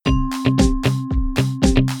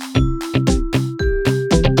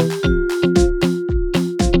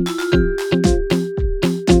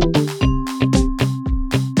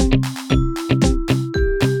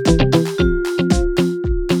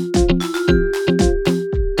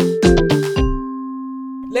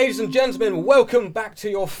and gentlemen, welcome back to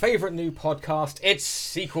your favourite new podcast. It's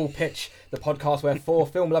Sequel Pitch, the podcast where four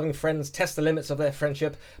film-loving friends test the limits of their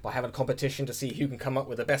friendship by having a competition to see who can come up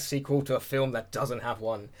with the best sequel to a film that doesn't have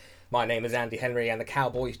one. My name is Andy Henry, and the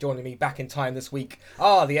Cowboys joining me back in time this week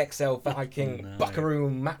are the XL Viking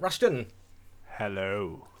Buckaroo Matt Rushton.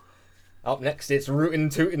 Hello. Up next, it's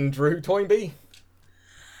Rootin' Tootin' Drew Toynbee.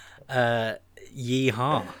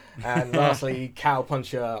 Yeehaw. And lastly, cow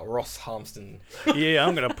puncher Ross Harmston. Yeah,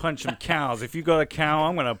 I'm going to punch some cows. If you got a cow,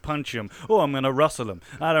 I'm going to punch them. Or I'm going to rustle them.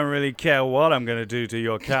 I don't really care what I'm going to do to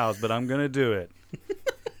your cows, but I'm going to do it.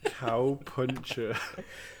 Cow puncher.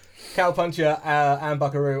 Cow puncher and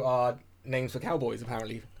Buckaroo are names for cowboys,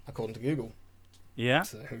 apparently, according to Google. Yeah?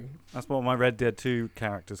 So, That's what my Red Dead 2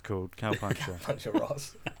 character's called, Cow Puncher. Cow puncher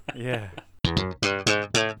Ross. Yeah.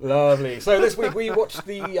 Lovely. So this week we watched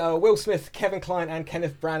the Will Smith, Kevin Kline and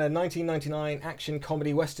Kenneth Branagh 1999 action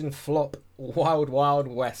comedy western flop Wild Wild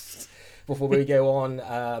West. Before we go on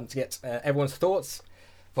to get everyone's thoughts,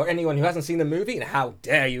 for anyone who hasn't seen the movie, and how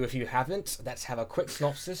dare you if you haven't, let's have a quick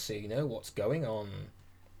synopsis so you know what's going on.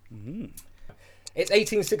 Mm-hmm. It's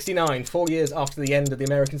 1869, 4 years after the end of the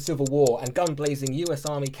American Civil War, and gun-blazing U.S.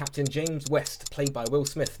 Army Captain James West, played by Will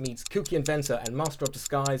Smith, meets kooky inventor and master of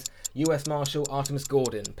disguise U.S. Marshal Artemus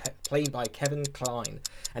Gordon, played by Kevin Kline.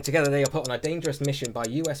 And together they are put on a dangerous mission by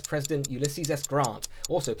U.S. President Ulysses S. Grant,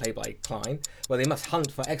 also played by Kline, where they must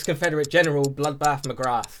hunt for ex-Confederate General Bloodbath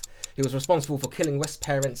McGrath, who was responsible for killing West's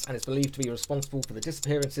parents and is believed to be responsible for the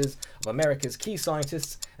disappearances of America's key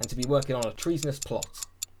scientists and to be working on a treasonous plot.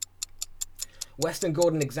 West and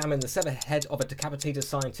Gordon examine the severed head of a decapitated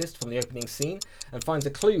scientist from the opening scene and finds a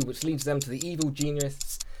clue which leads them to the evil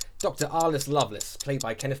genius Dr. Arliss Lovelace, played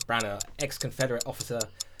by Kenneth Branagh, ex-Confederate officer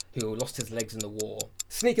who lost his legs in the war.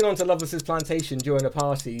 Sneaking onto Lovelace's plantation during a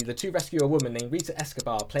party, the two rescue a woman named Rita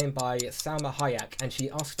Escobar, played by Salma Hayek, and she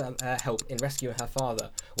asks for help in rescuing her father,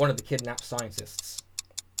 one of the kidnapped scientists.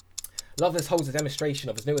 Lovelace holds a demonstration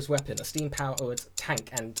of his newest weapon, a steam-powered tank,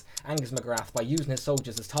 and angers McGrath by using his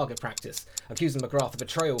soldiers as target practice, accusing McGrath of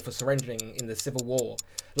betrayal for surrendering in the Civil War.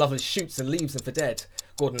 Lovelace shoots and leaves him for dead.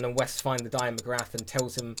 Gordon and West find the dying McGrath and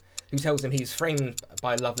tells him he's framed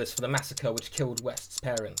by Lovelace for the massacre which killed West's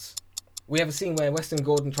parents. We have a scene where West and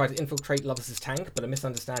Gordon try to infiltrate Lovelace's tank, but a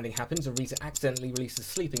misunderstanding happens and Rita accidentally releases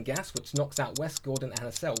sleeping gas, which knocks out West, Gordon and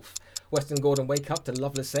herself. West and Gordon wake up to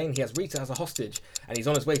Lovelace saying he has Rita as a hostage, and he's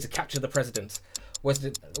on his way to capture the president.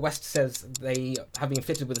 West says they have been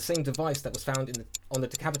fitted with the same device that was found on the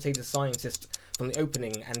decapitated scientist from the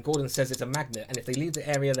opening, and Gordon says it's a magnet, and if they leave the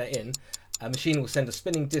area they're in, a machine will send a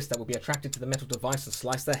spinning disc that will be attracted to the metal device and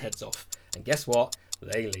slice their heads off. And guess what?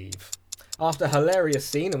 They leave. After a hilarious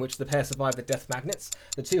scene in which the pair survive the death magnets,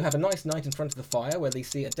 the two have a nice night in front of the fire where they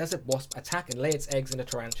see a desert wasp attack and lay its eggs in a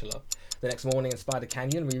tarantula. The next morning in Spider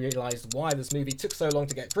Canyon, we realised why this movie took so long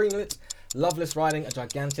to get greenlit: Lovelace riding a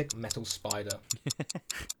gigantic metal spider.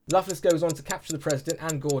 Lovelace goes on to capture the president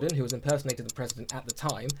and Gordon, who was impersonating the president at the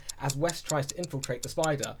time, as West tries to infiltrate the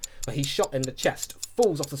spider, but he's shot in the chest,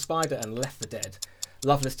 falls off the spider and left for dead.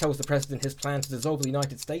 Lovelace tells the president his plan to dissolve the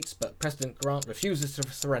United States, but President Grant refuses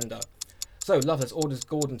to surrender. So Lovelace orders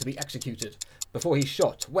Gordon to be executed. Before he's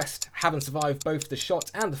shot, West, having survived both the shot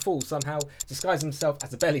and the fall somehow, disguises himself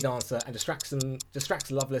as a belly dancer and distracts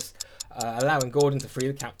Lovelace, allowing Gordon to free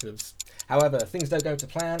the captives. However, things don't go to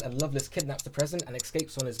plan and Lovelace kidnaps the president and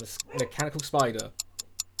escapes on his mechanical spider.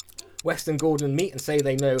 West and Gordon meet and say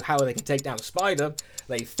they know how they can take down a spider.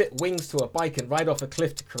 They fit wings to a bike and ride off a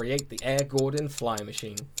cliff to create the Air Gordon flying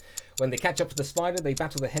machine. When they catch up with the spider, they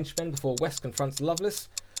battle the henchmen before West confronts Lovelace,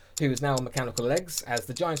 who is now on mechanical legs. As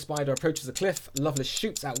the giant spider approaches the cliff, Lovelace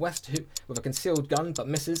shoots at West with a concealed gun but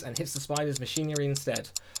misses and hits the spider's machinery instead,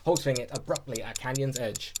 halting it abruptly at Canyon's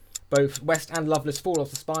edge. Both West and Lovelace fall off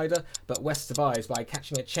the spider, but West survives by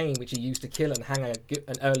catching a chain which he used to kill and hang an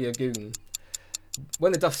earlier goon.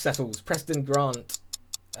 When the dust settles, President Grant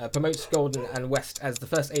promotes Gordon and West as the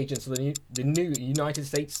first agents of the new United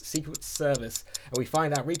States Secret Service, and we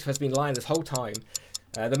find out Rita has been lying this whole time.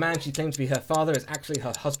 The man she claims to be her father is actually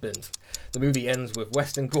her husband. The movie ends with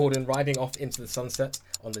West and Gordon riding off into the sunset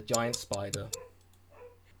on the giant spider.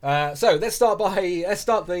 So let's start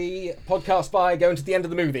the podcast by going to the end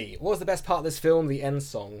of the movie. What was the best part of this film? The end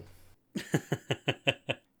song.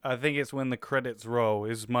 I think it's when the credits roll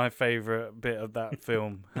is my favourite bit of that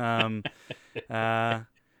film.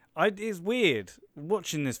 It's weird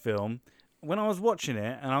watching this film. When I was watching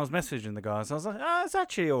it and I was messaging the guys, I was like, it's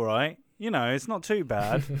actually all right. You know, it's not too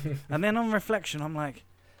bad. And then on reflection, I'm like,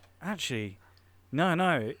 actually,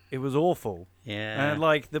 no, it was awful. Yeah. And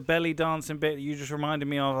like the belly dancing bit you just reminded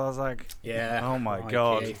me of, I was like, Yeah. oh my Crikey.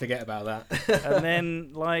 god. Yeah, you forget about that. And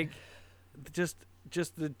then like just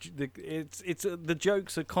the the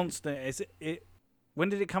jokes are constant. When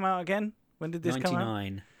did it come out again? When did this come out?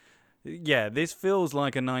 99. Yeah, this feels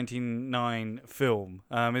like a 1999 film.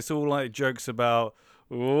 It's all like jokes about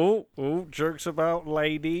jokes about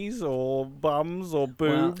ladies or bums or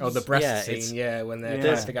boobs. Oh, the breast Yeah, scene, when they're Yeah.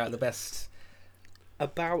 trying to figure out the best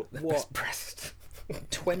About breast.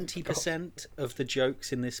 20% of the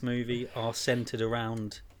jokes in this movie are centered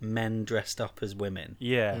around men dressed up as women.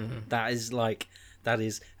 Yeah. That is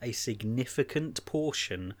a significant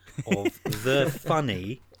portion of the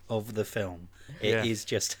funny of the film. It is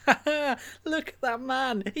just, look at that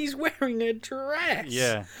man, he's wearing a dress.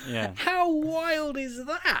 Yeah. How wild is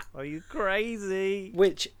that? Are you crazy?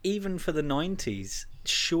 Which, even for the 90s,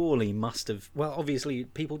 surely must have... Well, obviously,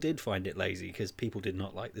 people did find it lazy because people did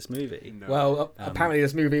not like this movie. No. Well, apparently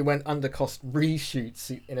this movie went under cost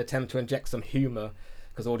reshoots in attempt to inject some humour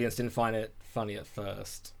because the audience didn't find it funny at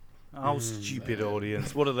first. Oh, stupid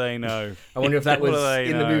audience. What do they know? I wonder if that What was do they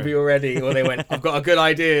in the know? movie already, or they went, "I've got a good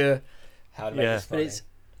idea how to make Yeah. this But funny."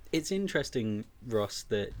 it's interesting, Ross,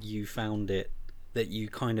 that you found it, that you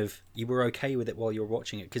were okay with it while you were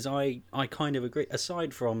watching it, because I kind of agree.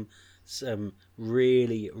 Aside from some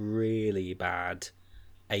really, really bad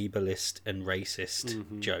ableist and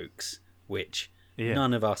racist jokes, which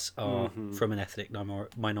none of us are from an ethnic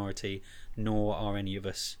minority, nor are any of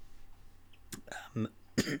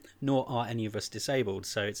us disabled,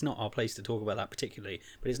 so it's not our place to talk about that particularly,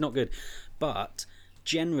 but it's not good. But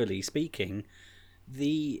generally speaking,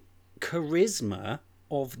 the charisma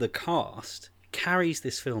of the cast carries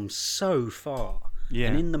this film so far. Yeah.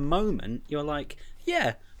 And in the moment, you're like,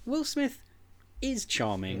 yeah, Will Smith is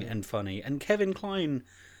charming and funny, and Kevin Kline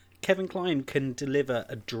can deliver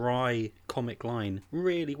a dry comic line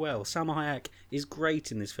really well. Salma Hayek is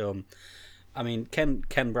great in this film. I mean, Ken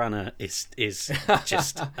Branagh is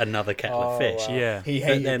just another kettle of fish. wow. Yeah. He But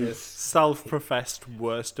hated then- this. Self-professed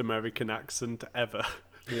worst American accent ever.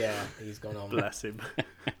 Yeah, he's gone on. Bless him.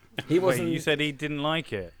 He Wait, wasn't. you said he didn't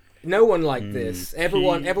like it. No one liked this.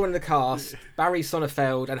 Everyone He- in the cast, Barry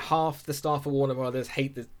Sonnenfeld and half the staff of Warner Brothers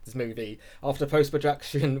hate this movie. After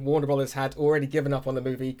post-production, Warner Brothers had already given up on the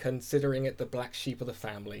movie, considering it the black sheep of the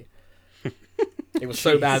family. It was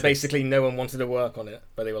so bad, Jesus. basically no one wanted to work on it.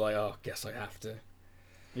 But they were like, oh, guess I have to.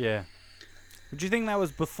 Yeah. Do you think that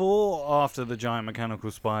was before or after the giant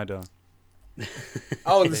mechanical spider?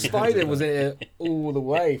 Oh, the spider was in it all the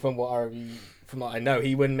way from what I know.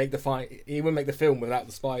 He wouldn't make the film without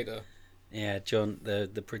the spider. Yeah, John,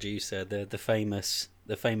 the producer, the famous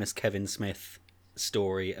Kevin Smith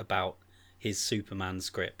story about his Superman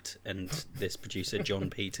script, and this producer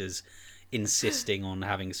John Peters insisting on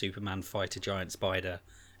having Superman fight a giant spider,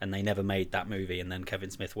 and they never made that movie. And then Kevin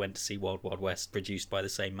Smith went to see Wild Wild West, produced by the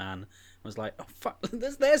same man, and was like, "Oh fuck,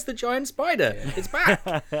 there's the giant spider! It's back!"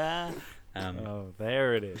 Oh,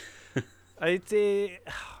 there it is.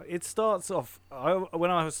 It starts off. When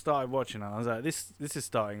I started watching it, I was like, "This is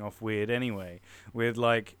starting off weird." Anyway, with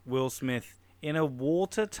like Will Smith in a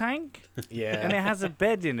water tank, Yeah. and it has a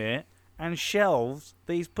bed in it and shelves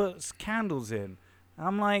that he's put candles in.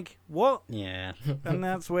 I'm like, what? Yeah, And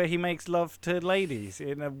that's where he makes love to ladies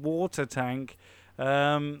in a water tank.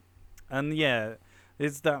 And yeah,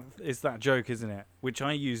 it's that joke, isn't it? Which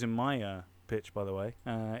I use in my pitch, by the way.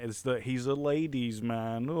 Is that he's a ladies'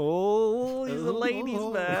 man. Oh, he's a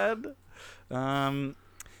ladies' man.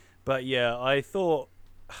 But yeah, I thought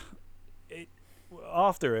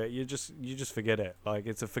after it, you just forget it. Like,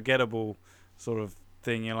 it's a forgettable sort of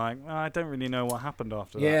thing. You're like, I don't really know what happened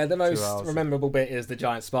after that. Yeah, the 2 most hours. memorable bit is the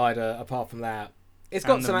giant spider. Apart from that, it's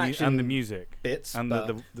got And some the action and the music bits, and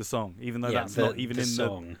but the song, even though yeah. that's not even the in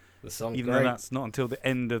song. the song's even great. though that's not until the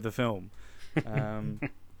end of the film.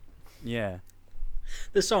 Yeah,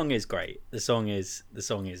 The song is great. The song is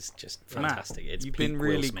just fantastic. Matt, It's you've peak been Will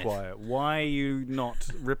really Smith. quiet. Why are you not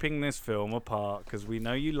ripping this film apart? Because we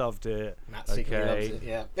know you loved it. Matt secretly Okay. loves it.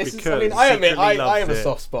 Yeah, this is, I Because mean, I admit, secretly I have a loves it.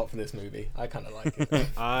 soft spot for this movie. I kind of like it.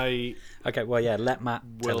 I Okay, well, yeah. Let Matt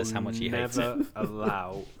tell will us how much he hates it. never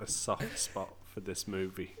allow a soft spot for this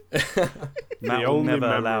movie. Matt will only never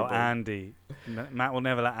allow memorable. Andy. Matt will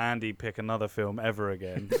never let Andy pick another film ever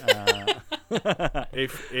again.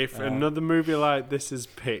 If another movie like this is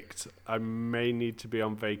picked, I may need to be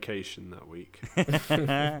on vacation that week.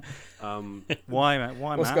 Why, Matt?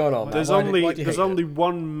 Why, What's Matt? going on, Matt? There's Why do only you there's hate it? only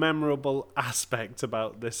one memorable aspect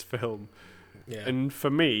about this film, Yeah. and for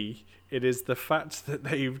me, it is the fact that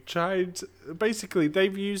they've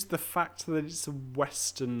used the fact that it's a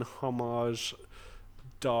Western homage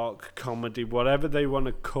dark comedy, whatever they want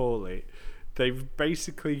to call it. They've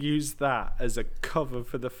basically used that as a cover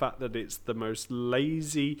for the fact that it's the most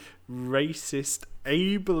lazy, racist,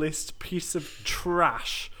 ableist piece of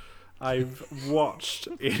trash I've watched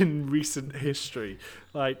in recent history.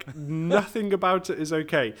 Like, nothing about it is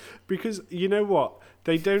okay. Because, you know what?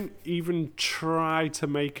 They don't even try to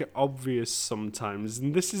make it obvious sometimes.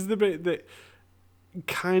 And this is the bit that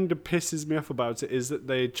kind of pisses me off about it, is that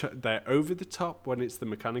they're over the top when it's the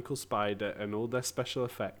mechanical spider and all their special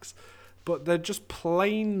effects. But they're just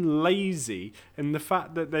plain lazy in the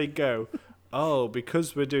fact that they go, oh,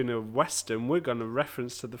 because we're doing a Western, we're going to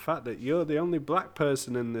reference to the fact that you're the only black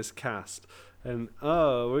person in this cast. And,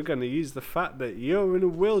 oh, we're going to use the fact that you're in a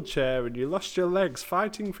wheelchair and you lost your legs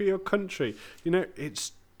fighting for your country. You know,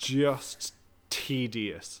 it's just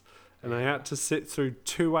tedious. And I had to sit through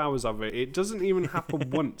 2 hours of it. It doesn't even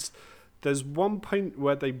happen once. There's one point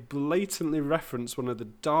where they blatantly reference one of the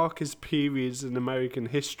darkest periods in American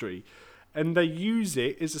history, and they use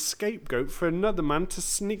it as a scapegoat for another man to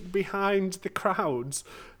sneak behind the crowds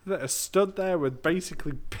that are stood there with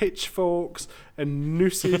basically pitchforks and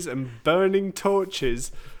nooses and burning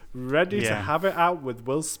torches, ready to have it out with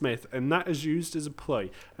Will Smith, and that is used as a ploy.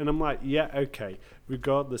 And I'm like, yeah, okay,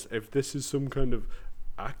 regardless if this is some kind of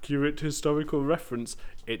accurate historical reference,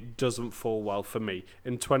 it doesn't fall well for me.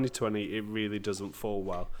 In 2020, it really doesn't fall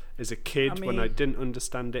well. As a kid, when I didn't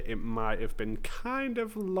understand it, it might have been kind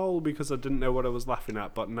of lol because I didn't know what I was laughing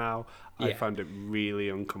at, but now I find it really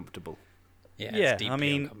uncomfortable. Yeah, it's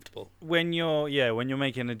deeply uncomfortable. When you're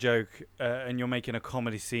making a joke and you're making a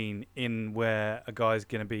comedy scene in where a guy's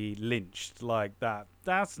going to be lynched like that,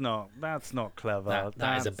 that's not clever.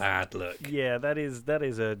 That is a bad look. Yeah, that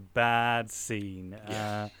is a bad scene.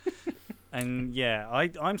 And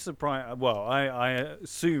I'm surprised. Well, I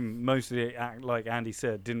assume most of it, like Andy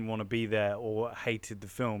said, didn't want to be there or hated the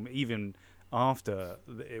film even after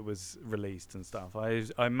it was released and stuff. I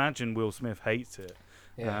imagine Will Smith hates it.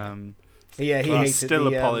 Yeah. He hates still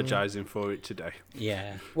it. apologising for it today.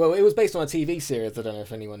 Yeah. Well, it was based on a TV series. I don't know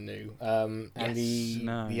if anyone knew. And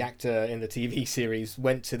the actor in the TV series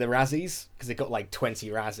went to the Razzies because it got like 20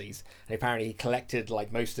 Razzies, and apparently he collected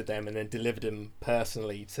like most of them and then delivered them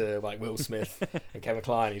personally to like Will Smith and Kevin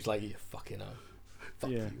Kline. He's like, "You fucking hell,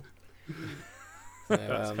 fuck you." So,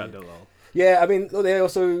 That's kind of lol. Yeah, I mean, they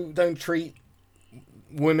also don't treat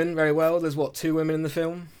women very well. There's 2 women in the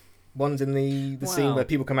film. One's in the scene where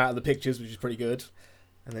people come out of the pictures, which is pretty good.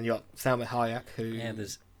 And then you got Salma Hayek, who... Yeah,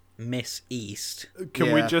 there's Miss East.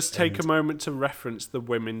 Can we just take a moment to reference the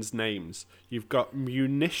women's names? You've got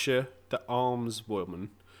Munitia, the arms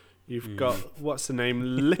woman. You've got, what's the name?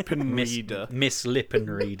 Lippenreader. Miss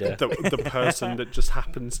Lippenreader. the person that just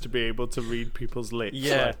happens to be able to read people's lips.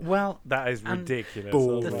 Yeah, Like, well, that is ridiculous.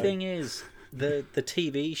 The thing is, the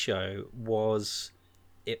TV show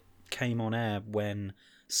came on air when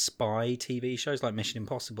spy TV shows like Mission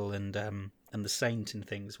Impossible and The Saint and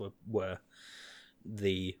things were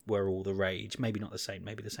all the rage. Maybe not The Saint.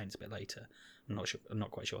 Maybe The Saint's a bit later. I'm not sure. I'm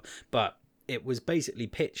not quite sure. But it was basically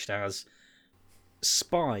pitched as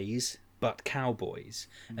spies but cowboys,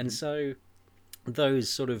 and so those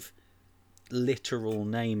sort of literal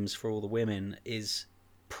names for all the women is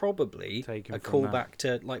probably Taken a from callback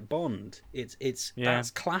to like Bond. It's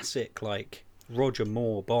that's classic like Roger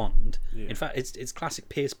Moore Bond. Yeah. In fact, it's classic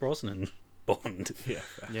Pierce Brosnan Bond.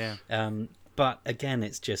 Yeah. But again,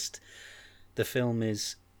 it's just the film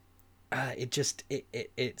is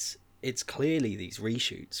it's clearly these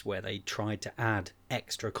reshoots where they tried to add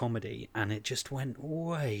extra comedy and it just went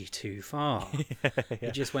way too far.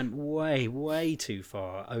 It just went way too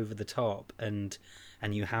far over the top, and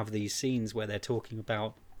you have these scenes where they're talking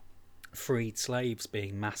about freed slaves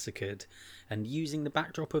being massacred and using the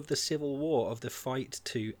backdrop of the Civil War, of the fight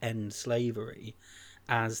to end slavery,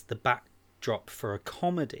 as the backdrop for a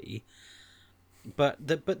comedy. But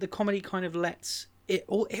the comedy kind of lets it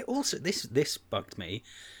also this bugged me.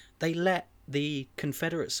 They let the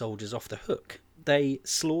Confederate soldiers off the hook. They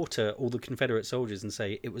slaughter all the Confederate soldiers and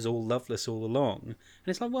say it was all loveless all along. And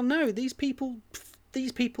it's like, well, no, these people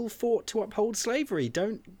fought to uphold slavery.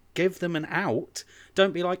 Don't give them an out.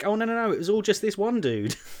 Don't be like, oh no, it was all just this one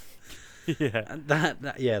dude. Yeah. And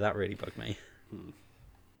that really bugged me.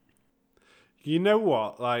 You know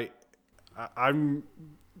what? Like, I'm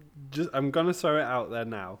gonna throw it out there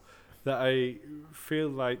now that I feel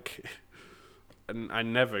like, and I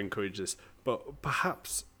never encourage this, but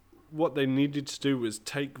perhaps what they needed to do was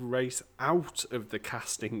take race out of the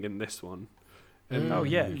casting in this one. And,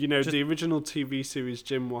 you know, the original TV series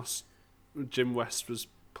Jim West was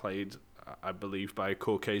played, I believe, by a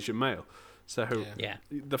Caucasian male. So Yeah.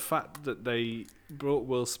 the fact that they brought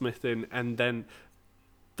Will Smith in, and then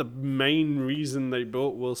the main reason they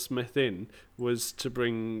brought Will Smith in was to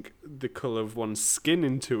bring the colour of one's skin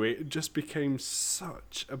into it, just became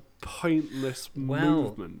such a pointless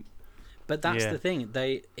movement. But that's Yeah. the thing.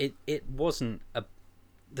 It wasn't a.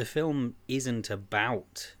 The film isn't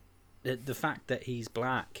about the fact that he's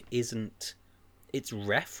black. Isn't. It's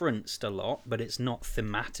referenced a lot, but it's not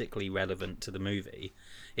thematically relevant to the movie.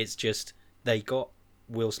 It's just they got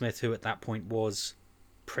Will Smith, who at that point was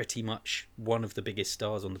pretty much one of the biggest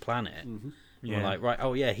stars on the planet. Yeah. We're like, right,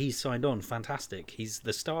 oh yeah, he's signed on, fantastic. He's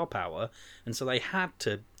the star power, and so they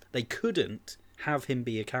couldn't have him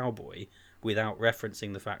be a cowboy without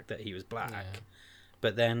referencing the fact that he was black. Yeah.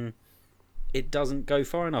 But then it doesn't go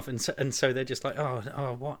far enough, and so they're just like,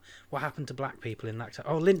 what happened to black people in that?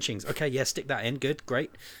 Oh, lynchings. Okay, yeah, stick that in. Good, great.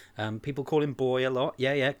 People call him boy a lot.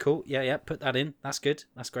 Yeah, cool. Yeah, put that in. That's good.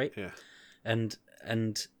 That's great. Yeah. And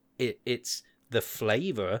it's the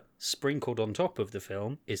flavour sprinkled on top of the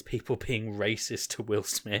film is people being racist to Will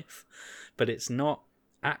Smith, but it's not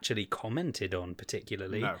actually commented on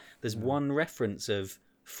particularly. No. There's one reference of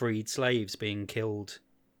freed slaves being killed.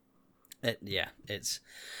 It's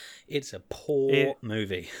a poor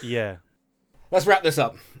movie. Yeah. Let's wrap this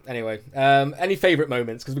up. Anyway, any favourite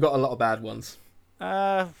moments? Because we've got a lot of bad ones.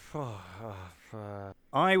 I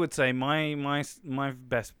would say my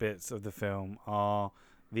best bits of the film are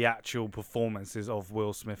the actual performances of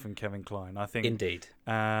Will Smith and Kevin Kline. I think Indeed.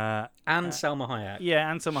 Uh, And Salma Hayek. yeah,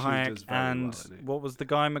 and Salma She Hayek, does very and well in it. what was the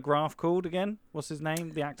guy McGrath called again? What's his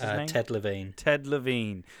name? The actor's name? Ted Levine. Ted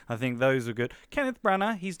Levine. I think those are good. Kenneth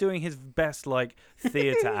Branagh, he's doing his best like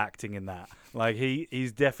theatre acting in that. Like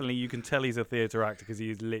he's definitely, you can tell he's a theatre actor because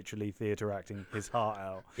he is literally theatre acting his heart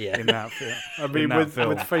out Yeah. in that film. I mean, with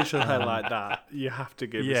film. facial hair like that, you have to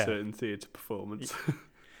give Yeah. a certain theatre performance.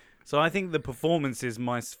 So I think the performances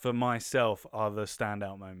for myself are the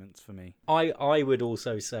standout moments for me. I would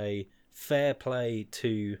also say fair play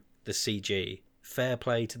to the CG, fair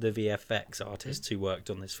play to the VFX artists who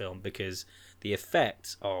worked on this film, because the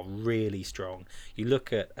effects are really strong. You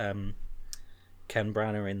look at Ken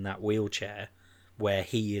Branagh in that wheelchair where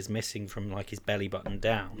he is missing from like his belly button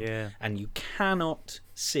down, Yeah. and you cannot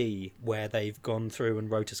see where they've gone through and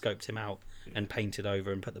rotoscoped him out and painted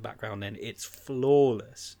over and put the background in. It's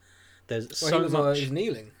flawless. There's Well, so he was much. he's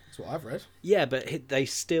kneeling. That's what I've read. Yeah, but they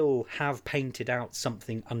still have painted out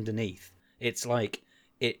something underneath. It's like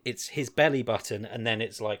it's his belly button, and then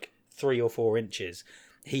it's like 3 or 4 inches.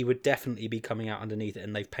 He would definitely be coming out underneath it,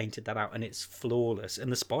 and they've painted that out, and it's flawless.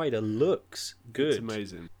 And the spider looks good. It's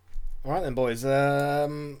amazing. All right then, boys.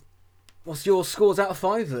 What's your scores out of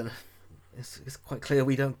 5 then? It's quite clear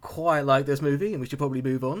we don't quite like this movie, and we should probably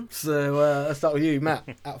move on. So let's start with you, Matt.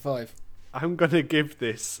 Out of 5. I'm going to give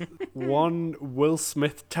this one Will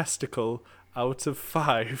Smith testicle out of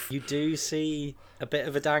 5. You do see a bit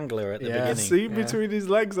of a dangler at the Yeah. beginning. See between his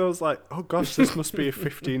legs, I was like, oh gosh, this must be a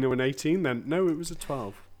 15 or an 18 then. No, it was a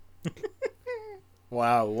 12.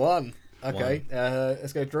 Wow, 1. Okay,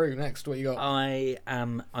 let's go Drew next. What you got?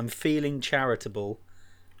 I'm feeling charitable,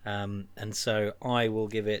 and so I will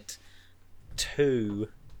give it 2.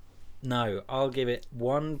 No, I'll give it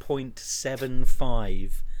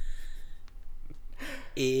 1.75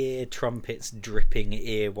 ear trumpets dripping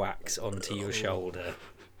earwax onto your shoulder.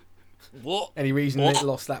 What? Any reason it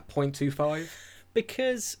lost that 0.25?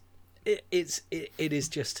 Because it is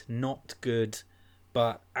just not good.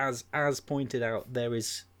 But as pointed out,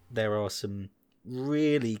 there are some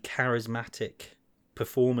really charismatic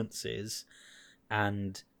performances,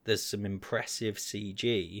 and there's some impressive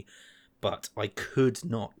CG. But I could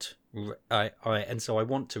not. And so I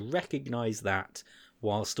want to recognise that,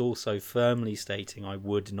 whilst also firmly stating I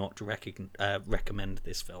would not recommend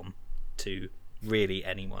this film to really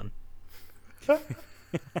anyone.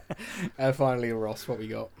 And finally, Ross, what we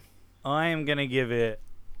got? I am going to give it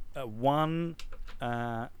 1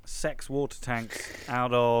 sex water tanks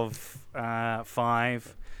out of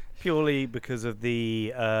 5, purely because of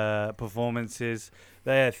the performances.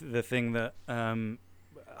 They're the thing that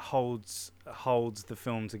holds the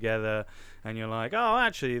film together, and you're like, oh,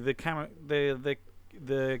 actually, the camera, the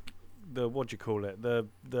what do you call it?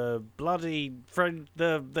 The bloody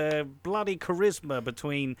charisma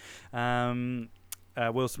between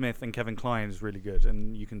Will Smith and Kevin Kline is really good,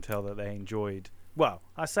 and you can tell that they enjoyed. Well,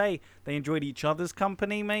 I say they enjoyed each other's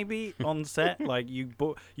company, maybe on set. Like you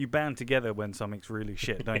band together when something's really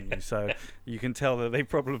shit, don't you? So you can tell that they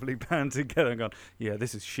probably band together and gone, "Yeah,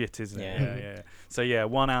 this is shit, isn't it?" Yeah. So yeah,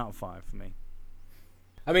 1 out of 5 for me.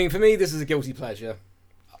 I mean, for me, this is a guilty pleasure.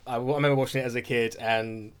 I remember watching it as a kid,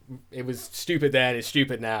 and it was stupid then, it's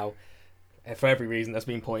stupid now. for every reason that's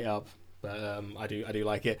been pointed up. But I do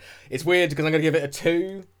like it. It's weird because I'm going to give it a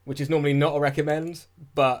 2, which is normally not a recommend,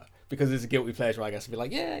 but because it's a guilty pleasure, I guess I'll be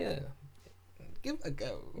like, yeah, give it a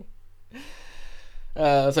go.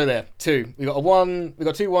 So there, 2. We got a 1. We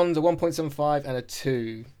got 2 1s, a 1.75, and a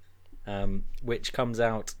 2. Which comes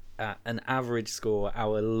out at an average score,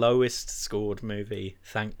 our lowest scored movie,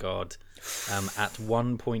 thank God, at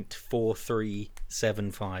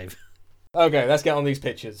 1.4375. Okay, let's get on these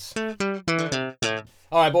pictures.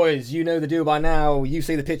 Alright boys, you know the deal by now. You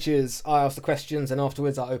see the pictures, I ask the questions, and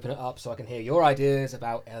afterwards I'll open it up so I can hear your ideas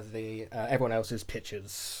about everyone else's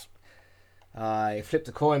pictures. I flipped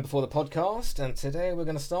a coin before the podcast, and today we're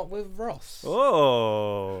going to start with Ross.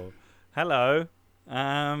 Oh, hello.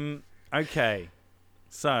 Okay,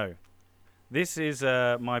 so this is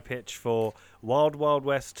my pitch for Wild Wild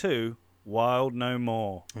West 2, Wild No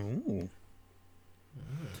More. Ooh.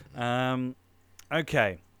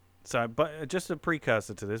 Okay, so but just a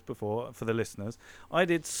precursor to this before for the listeners, I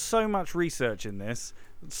did so much research in this.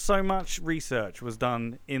 So much research was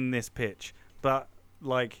done in this pitch, but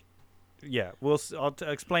yeah, I'll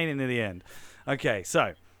explain it in the end. Okay,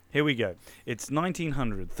 so here we go. It's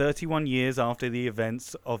 1900, 31 years after the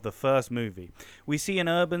events of the first movie. We see an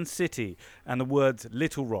urban city and the words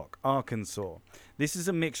Little Rock, Arkansas. This is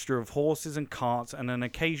a mixture of horses and carts and an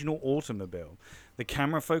occasional automobile. The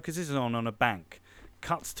camera focuses on a bank.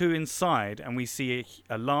 Cuts to inside and we see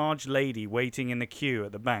a large lady waiting in the queue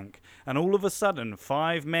at the bank. And all of a sudden,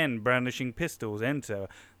 5 men brandishing pistols enter.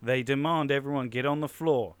 They demand everyone get on the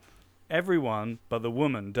floor. Everyone but the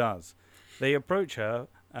woman does. They approach her.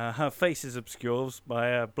 Her face is obscured by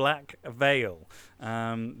a black veil.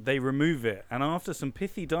 They remove it, and after some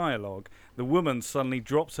pithy dialogue, the woman suddenly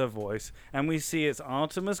drops her voice, and we see it's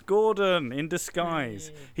Artemus Gordon in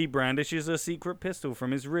disguise. He brandishes a secret pistol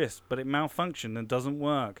from his wrist, but it malfunctioned and doesn't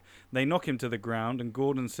work. They knock him to the ground, and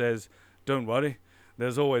Gordon says, "Don't worry,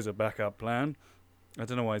 there's always a backup plan." I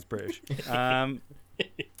don't know why he's British.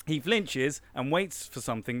 He flinches and waits for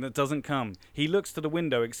something that doesn't come. He looks to the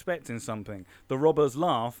window expecting something. The robbers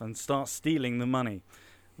laugh and start stealing the money.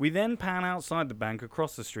 We then pan outside the bank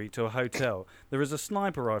across the street to a hotel. There is a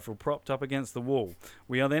sniper rifle propped up against the wall.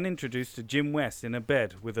 We are then introduced to Jim West in a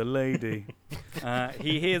bed with a lady.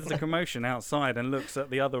 He hears the commotion outside and looks at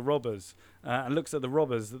the other robbers.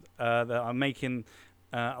 That are making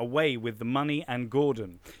away with the money and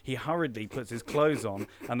Gordon. He hurriedly puts his clothes on,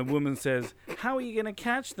 and the woman says, "How are you going to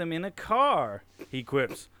catch them in a car?" He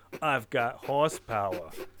quips, "I've got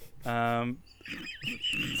horsepower." I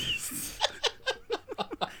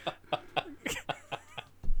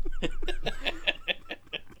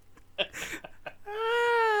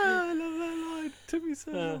love that line. It took me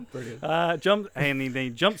so long. Brilliant. And he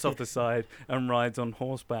jumps off the side and rides on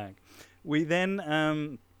horseback. We then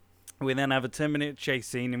have a 10-minute chase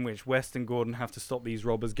scene in which West and Gordon have to stop these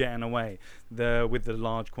robbers getting away with the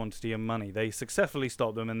large quantity of money. They successfully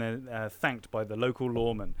stop them and they're thanked by the local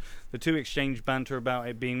lawman. The two exchange banter about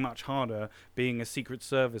it being much harder being a secret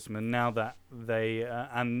serviceman now that they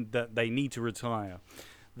need to retire.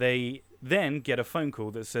 They then get a phone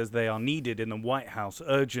call that says they are needed in the White House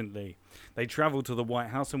urgently. They travel to the White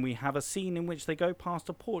House and we have a scene in which they go past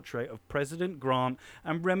a portrait of President Grant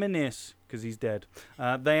and reminisce, because he's dead.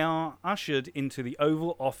 They are ushered into the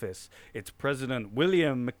Oval Office. It's President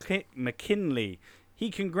William McKinley. He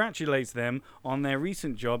congratulates them on their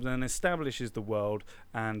recent jobs and establishes the world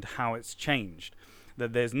and how it's changed.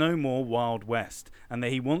 That there's no more Wild West, and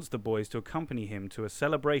that he wants the boys to accompany him to a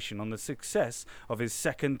celebration on the success of his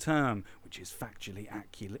second term, which is factually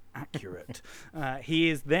accurate. He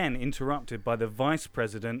is then interrupted by the Vice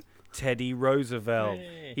President, Teddy Roosevelt.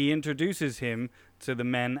 Hey. He introduces him to the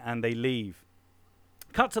men, and they leave.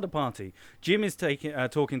 Cut to the party. Jim is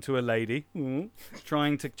talking to a lady,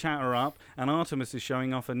 trying to chat her up, and Artemis is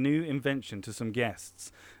showing off a new invention to some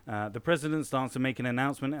guests. The president starts to make an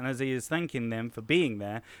announcement, and as he is thanking them for being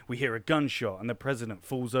there, we hear a gunshot, and the president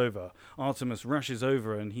falls over. Artemis rushes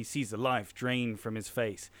over, and he sees the life drain from his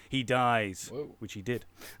face. He dies, Whoa. which he did.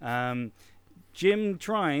 Jim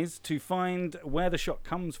tries to find where the shot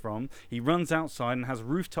comes from. He runs outside and has a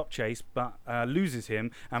rooftop chase, but loses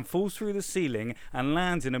him and falls through the ceiling and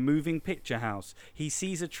lands in a moving picture house. He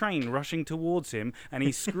sees a train rushing towards him and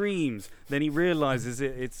he screams. Then he realizes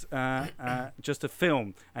it's just a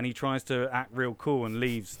film, and he tries to act real cool and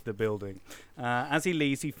leaves the building. As he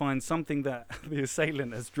leaves, he finds something that the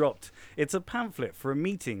assailant has dropped. It's a pamphlet for a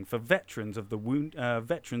meeting for veterans of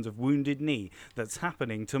veterans of Wounded Knee that's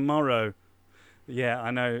happening tomorrow. Yeah, I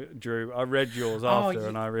know, Drew. I read yours after,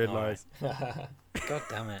 and I realised. God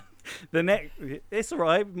damn it. It's all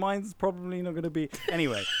right. Mine's probably not going to be.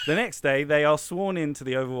 Anyway, the next day they are sworn into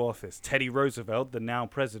the Oval Office. Teddy Roosevelt, the now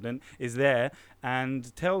president, is there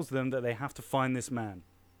and tells them that they have to find this man.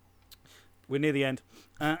 We're near the end.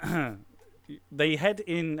 They head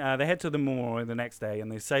to the memorial the next day,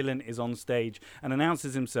 and the assailant is on stage and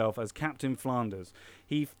announces himself as Captain Flanders.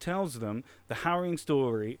 He tells them the harrowing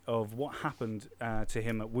story of what happened to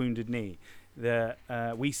him at Wounded Knee.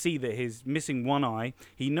 We see that he's missing one eye.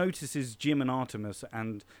 He notices Jim and Artemis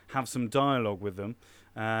and have some dialogue with them.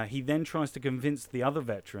 He then tries to convince the other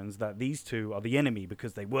veterans that these two are the enemy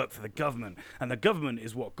because they work for the government, and the government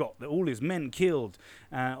is what got all his men killed.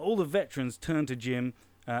 All the veterans turn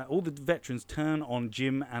on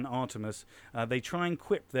Jim and Artemis. They try and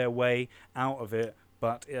quip their way out of it,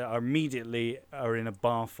 but immediately are in a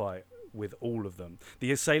bar fight with all of them.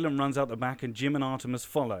 The assailant runs out the back and Jim and Artemis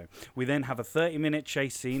follow. We then have a 30-minute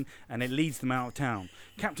chase scene and it leads them out of town.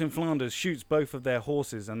 Captain Flanders shoots both of their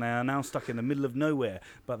horses and they are now stuck in the middle of nowhere,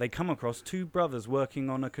 but they come across two brothers working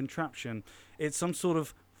on a contraption. It's some sort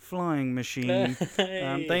of flying machine.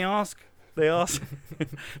 They ask who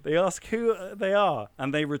they are,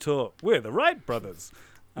 and they retort, "We're the Wright brothers."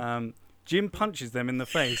 Jim punches them in the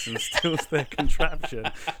face and steals their contraption.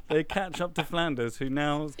 They catch up to Flanders, who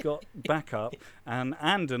now has got backup and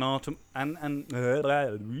an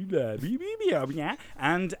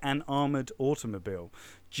armored automobile.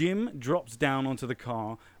 Jim drops down onto the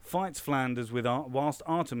car, fights Flanders whilst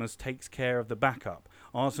Artemis takes care of the backup.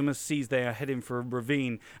 Artemis sees they are heading for a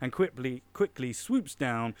ravine and quickly swoops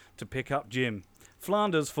down to pick up Jim.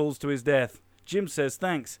 Flanders falls to his death. Jim says,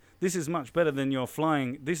 "Thanks. This is much better than your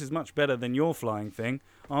flying thing."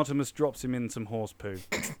 Artemis drops him in some horse poo.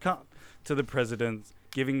 Cut to the president,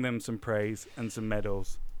 giving them some praise and some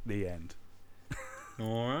medals. The end.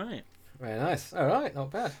 All right. Very nice. All right,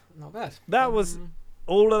 not bad. That was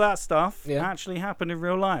all of that stuff Yeah. actually happened in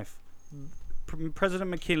real life.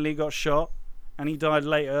 President McKinley got shot, and he died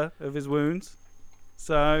later of his wounds.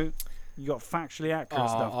 So you got factually accurate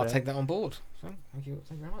stuff I'll there. take that on board. So, thank you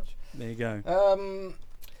very much. There you go.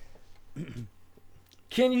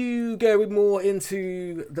 Can you go more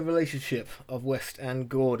into the relationship of West and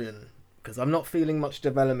Gordon? Because I'm not feeling much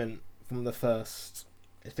development from the first.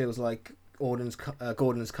 It feels like Gordon's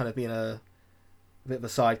kind of been a bit of a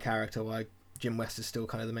side character, while Jim West is still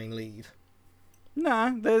kind of the main lead.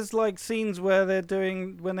 No, there's like scenes where they're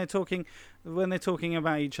talking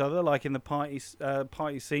about each other, like in the party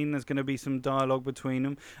scene. There's going to be some dialogue between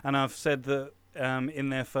them, and I've said that in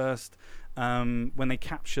their first when they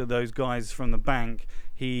capture those guys from the bank,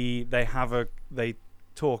 they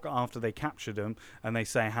talk after they captured them, and they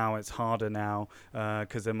say how it's harder now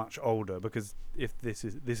because they're much older. Because if this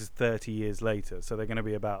is 30 years later, so they're going to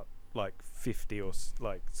be about like 50 or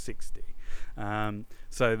like 60.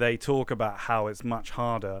 So they talk about how it's much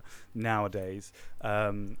harder nowadays,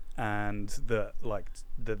 and that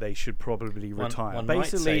they should probably retire. One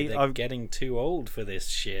Basically, might say they're getting too old for this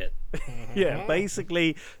shit. yeah,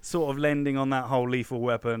 basically, sort of lending on that whole Lethal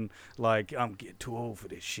Weapon, like I'm getting too old for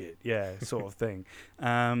this shit, yeah, sort of thing.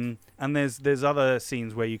 And there's other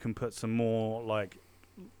scenes where you can put some more like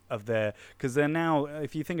of their, because they're now,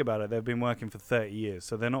 if you think about it, they've been working for 30 years,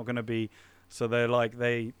 so they're not going to be, so they're like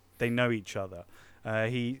they know each other.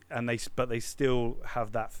 But they still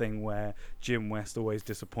have that thing where Jim West always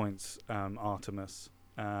disappoints Artemis,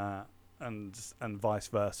 and vice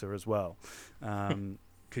versa as well,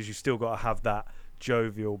 because you still got to have that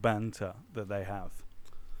jovial banter that they have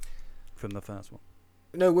from the first one.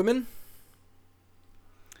 No women?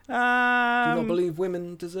 Do you not Um, believe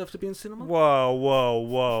women deserve to be in cinema? Whoa.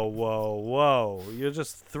 You're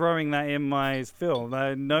just throwing that in my film.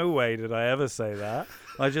 No way did I ever say that.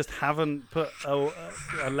 I just haven't put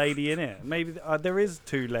a lady in it. Maybe there is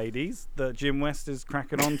two ladies that Jim West is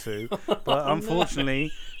cracking onto, but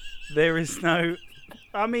unfortunately, there is no...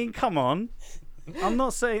 I mean, come on. I'm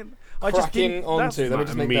not saying... I just didn't... onto. Let me Matt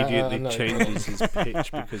just make that, immediately no. changes his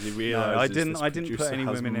pitch because he No, realizes I didn't put any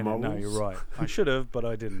women in it. No, you're right. I should have, but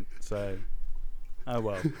I didn't. So, oh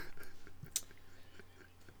well.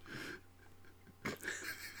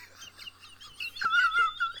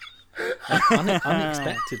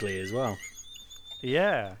 Unexpectedly as well.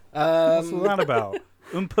 Yeah. What's all that about?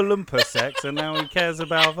 Oompa Loompa sex, and now he cares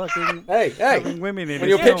about fucking Hey! having women in When his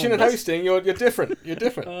you're pitching and films. hosting, you're different. You're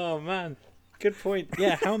different. Oh man, good point.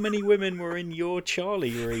 Yeah, how many women were in your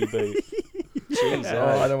Charlie reboot? Jesus.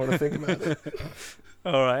 Oh, I don't want to think about it.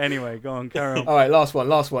 All right. Anyway, go on, carry on. All right, last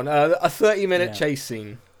one. A 30-minute Yeah. chase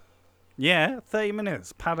scene. Yeah, 30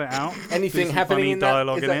 minutes. Pad it out. Anything Do some happening funny in that?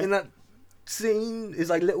 dialogue Is in that it. in that scene? Is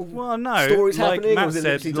like little Well, no. stories Like happening? or Matt is it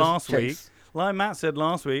said literally just last week. chase? like Matt said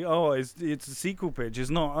last week, it's a sequel pitch. It's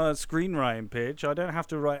not a screenwriting pitch. I don't have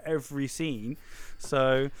to write every scene.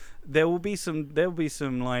 So there'll be some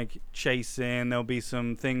like chasing. There'll be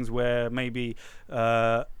some things where maybe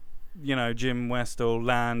Jim West will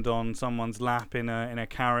land on someone's lap in a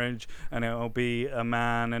carriage, and it'll be a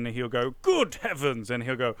man, and he'll go, "Good heavens!" and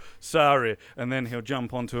he'll go, "Sorry," and then he'll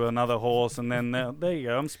jump onto another horse, and then there you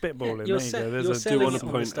go. I'm spitballing. You're there you go. you're There's I do want it to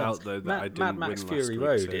on point the out stunts. though that Mad- I didn't Mad Max win Fury last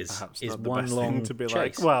Road week, so is perhaps is not the one best long thing to be chase,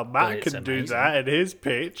 like, well, but Matt it's can do amazing. that in his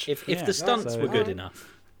pitch. If Yeah, the stunts so- were good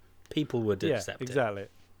enough, people would yeah, accept exactly.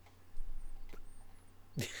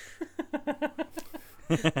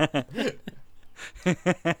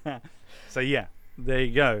 So yeah, there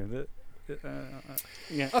you go.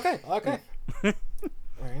 Yeah. Okay.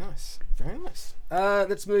 Very nice. Very nice.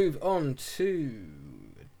 Let's move on to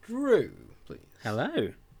Drew, please.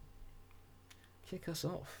 Hello. Kick us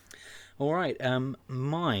off. All right.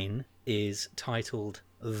 Mine is titled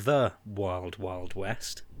 "The Wild Wild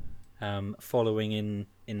West," following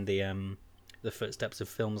in the footsteps of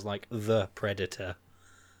films like The Predator.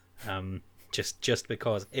 Just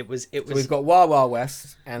because it was. So we've got Wild Wild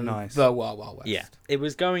West and Nice. The Wild Wild West. Yeah, it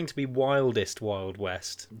was going to be Wildest Wild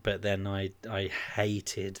West, but then I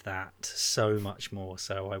hated that so much more,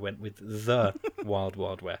 so I went with The Wild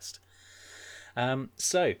Wild West.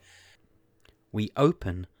 So we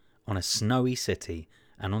open on a snowy city,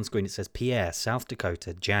 and on screen it says Pierre, South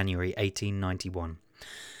Dakota, January 1891.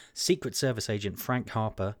 Secret Service agent Frank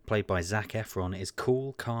Harper, played by Zac Efron, is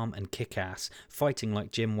cool, calm, and kick-ass, fighting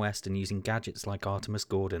like Jim West and using gadgets like Artemis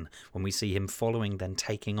Gordon, when we see him following, then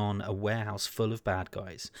taking on a warehouse full of bad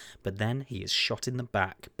guys. But then he is shot in the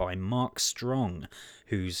back by Mark Strong,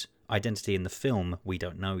 whose identity in the film we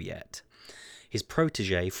don't know yet. His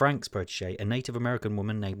protege, Frank's protege, a Native American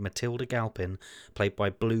woman named Matilda Galpin, played by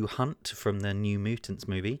Blue Hunt from the New Mutants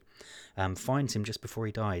movie, finds him just before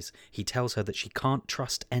he dies. He tells her that she can't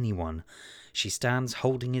trust anyone. She stands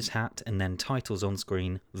holding his hat and then titles on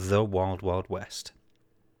screen, The Wild Wild West.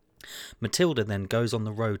 Matilda then goes on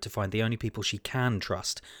the road to find the only people she can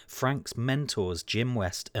trust, Frank's mentors, Jim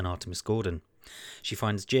West and Artemis Gordon. She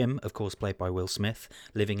finds Jim, of course played by Will Smith,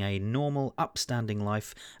 living a normal, upstanding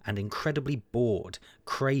life and incredibly bored,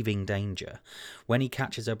 craving danger. When he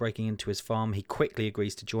catches her breaking into his farm, he quickly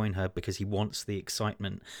agrees to join her because he wants the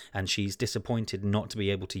excitement, and she's disappointed not to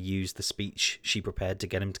be able to use the speech she prepared to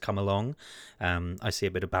get him to come along. I see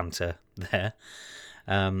a bit of banter there.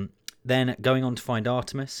 Then going on to find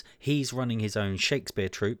Artemis, he's running his own Shakespeare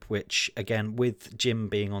troupe, which, again, with Jim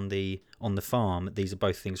being on the farm, these are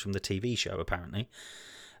both things from the TV show, apparently.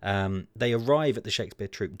 They arrive at the Shakespeare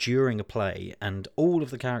troupe during a play, and all of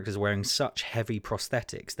the characters are wearing such heavy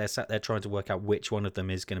prosthetics. They're sat there trying to work out which one of them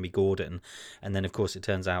is going to be Gordon. And then, of course, it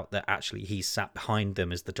turns out that actually he's sat behind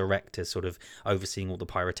them as the director, sort of overseeing all the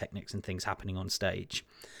pyrotechnics and things happening on stage.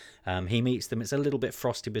 He meets them. It's a little bit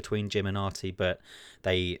frosty between Jim and Artie, but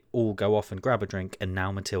they all go off and grab a drink, and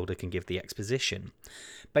now Matilda can give the exposition.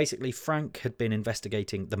 Basically, Frank had been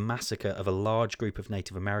investigating the massacre of a large group of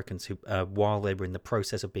Native Americans who, while they were in the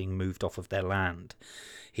process of being moved off of their land.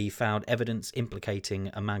 He found evidence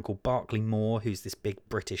implicating a man called Barclay Moore, who's this big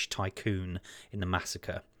British tycoon in the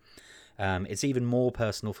massacre. It's even more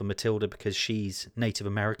personal for Matilda because she's Native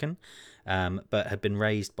American, but had been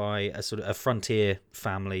raised by a sort of a frontier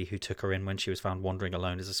family who took her in when she was found wandering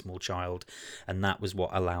alone as a small child, and that was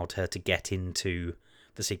what allowed her to get into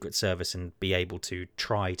the Secret Service and be able to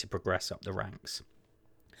try to progress up the ranks.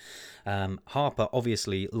 Harper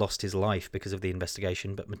obviously lost his life because of the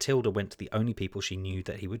investigation, but Matilda went to the only people she knew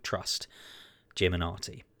that he would trust, Jim and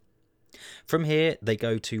Artie. From here, they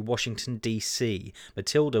go to Washington, D.C.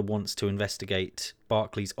 Matilda wants to investigate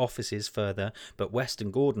Barclay's offices further, but West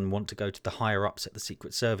and Gordon want to go to the higher-ups at the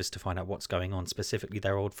Secret Service to find out what's going on, specifically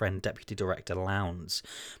their old friend, Deputy Director Lowndes.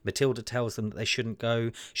 Matilda tells them that they shouldn't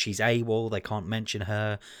go. She's AWOL, they can't mention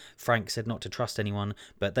her. Frank said not to trust anyone,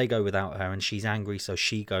 but they go without her, and she's angry, so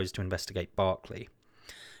she goes to investigate Barclay.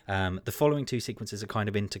 The following two sequences are kind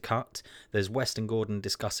of intercut. There's West and Gordon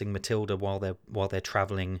discussing Matilda while they're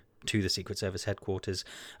travelling to the Secret Service headquarters,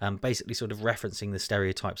 basically sort of referencing the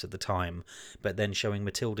stereotypes of the time, but then showing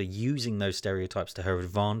Matilda using those stereotypes to her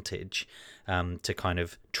advantage to kind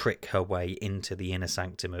of trick her way into the inner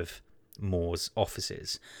sanctum of Moore's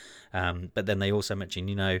offices. But then they also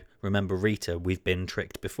mention, remember Rita, we've been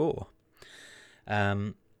tricked before.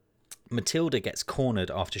 Matilda gets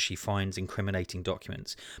cornered after she finds incriminating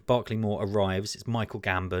documents. Barclay Moore arrives. It's Michael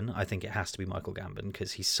Gambon. I think it has to be Michael Gambon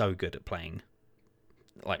because he's so good at playing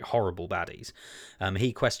like horrible baddies.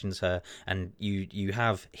 He questions her, and you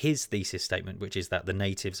have his thesis statement, which is that the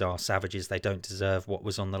natives are savages. They don't deserve what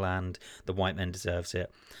was on the land. The white men deserve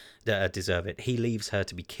it. He leaves her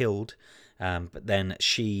to be killed, but then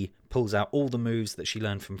she pulls out all the moves that she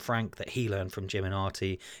learned from Frank, that he learned from Jim and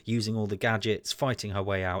Artie, using all the gadgets, fighting her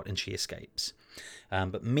way out, and she escapes.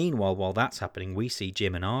 But meanwhile, while that's happening, we see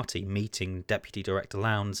Jim and Artie meeting Deputy Director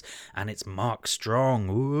Lowndes, and it's Mark Strong.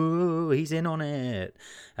 Ooh, he's in on it.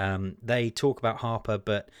 They talk about Harper,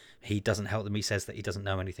 but he doesn't help them. He says that he doesn't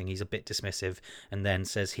know anything. He's a bit dismissive, and then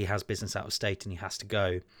says he has business out of state and he has to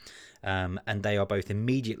go. And they are both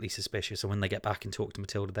immediately suspicious. And when they get back and talk to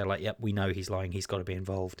Matilda, they're like, yep, we know he's lying. He's got to be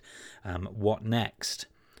involved. What next?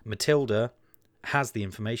 Matilda has the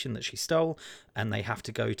information that she stole, and they have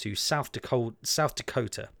to go to South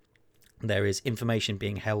Dakota. There is information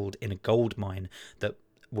being held in a gold mine that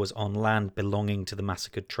was on land belonging to the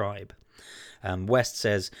massacred tribe. West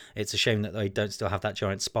says it's a shame that they don't still have that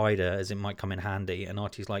giant spider, as it might come in handy, and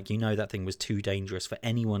Artie's like, that thing was too dangerous for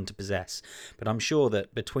anyone to possess, but I'm sure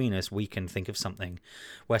that between us we can think of something.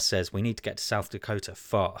 West says we need to get to South Dakota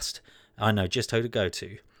fast. I know just who to go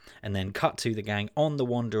to. And then cut to the gang on the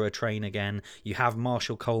Wanderer train again. You have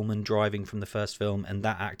Marshall Coleman driving from the first film, and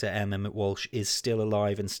that actor, M. Emmett Walsh, is still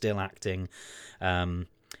alive and still acting. And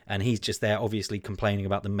he's just there, obviously complaining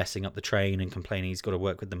about them messing up the train and complaining he's got to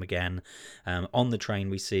work with them again. On the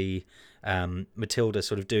train, we see Matilda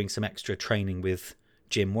sort of doing some extra training with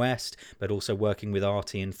Jim West, but also working with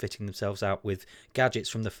Artie and fitting themselves out with gadgets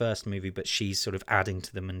from the first movie, but she's sort of adding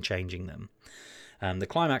to them and changing them. The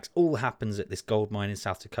climax all happens at this gold mine in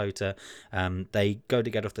South Dakota. They go to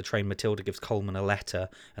get off the train. Matilda gives Coleman a letter,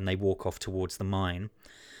 and they walk off towards the mine.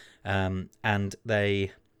 And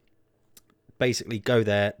they basically go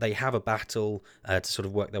there. They have a battle to sort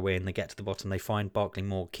of work their way in. They get to the bottom. They find Barclay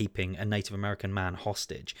Moore keeping a Native American man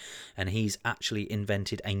hostage, and he's actually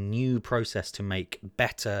invented a new process to make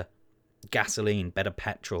better gasoline, better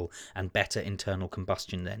petrol, and better internal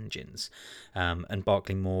combustion engines. And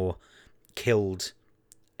Barclay Moore killed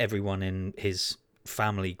everyone in his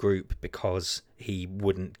family group because he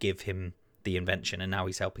wouldn't give him the invention, and now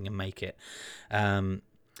he's helping him make it.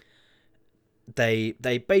 They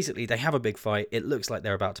have a big fight. It looks like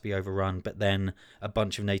they're about to be overrun, but then a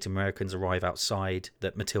bunch of Native Americans arrive outside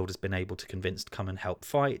that Matilda's been able to convince to come and help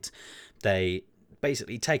fight. They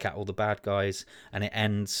basically take out all the bad guys, and it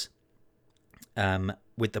ends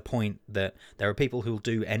with the point that there are people who'll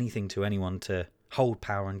do anything to anyone to hold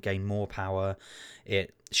power and gain more power.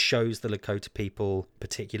 It shows the Lakota people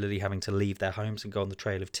particularly having to leave their homes and go on the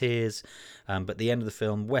Trail of Tears. But at the end of the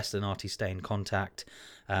film, West and Artie stay in contact.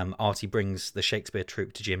 Artie brings the Shakespeare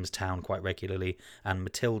troupe to Jim's town quite regularly, and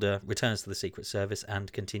Matilda returns to the Secret Service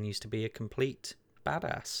and continues to be a complete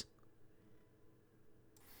badass.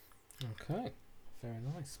 Okay, very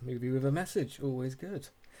nice. Movie with a message, always good.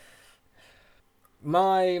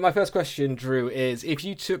 My first question, Drew, is if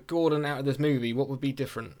you took Gordon out of this movie, what would be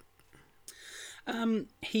different?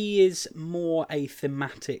 He is more a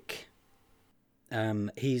thematic.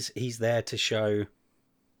 He's there to show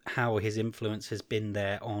how his influence has been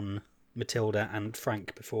there on Matilda and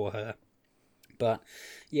Frank before her. But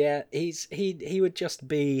yeah, he would just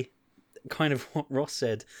be kind of what Ross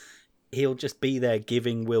said. He'll just be there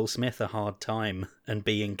giving Will Smith a hard time and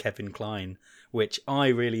being Kevin Kline, which I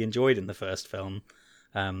really enjoyed in the first film.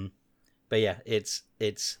 But yeah, it's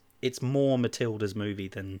more Matilda's movie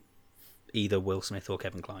than either Will Smith or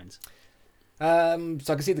Kevin Kline's. So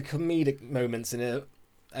I can see the comedic moments in it.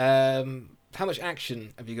 How much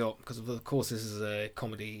action have you got? Because of course this is a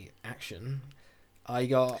comedy action. I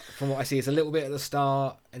got, from what I see, it's a little bit at the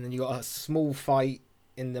start, and then you got a small fight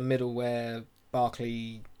in the middle where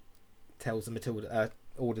Barclay tells Matilda,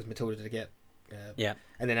 orders Matilda to get,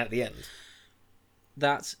 and then at the end.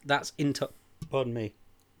 Pardon me.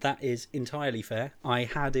 That is entirely fair. I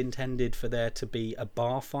had intended for there to be a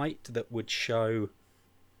bar fight that would show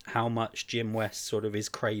how much Jim West sort of is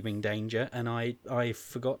craving danger, and I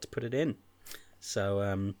forgot to put it in.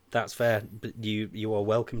 So that's fair, but you are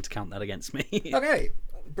welcome to count that against me. Okay,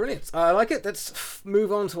 brilliant. I like it. Let's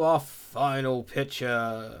move on to our final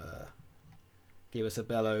picture. Give us a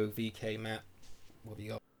bellow, VK Matt. What have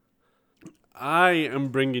you got? I am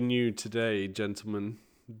bringing you today, gentlemen,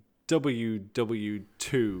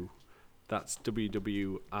 WW2. That's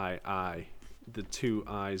WWII. The two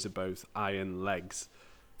I's are both iron legs,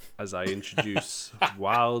 as I introduce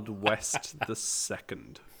Wild West II.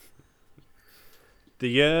 The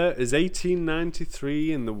year is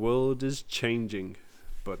 1893 and the world is changing,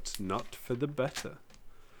 but not for the better.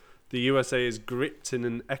 The USA is gripped in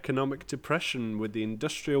an economic depression with the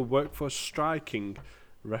industrial workforce striking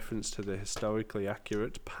reference to the historically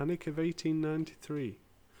accurate Panic of 1893.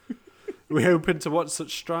 We open to watch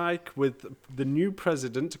such strike with the new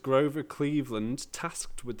president, Grover Cleveland,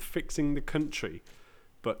 tasked with fixing the country.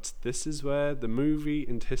 But this is where the movie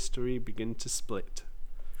and history begin to split.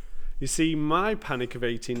 You see, my Panic of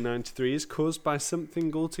 1893 is caused by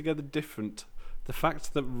something altogether different. The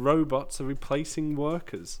fact that robots are replacing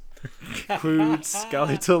workers. Crude,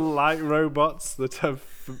 skeletal light robots that have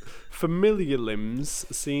familiar limbs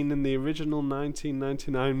seen in the original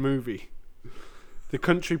 1999 movie. The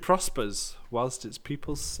country prospers whilst its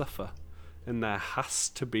people suffer, and there has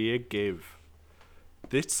to be a give.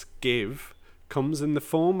 This give comes in the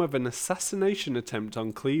form of an assassination attempt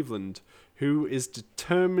on Cleveland, who is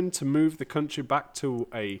determined to move the country back to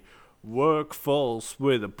a workforce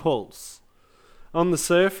with a pulse. On the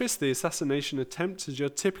surface, the assassination attempt is your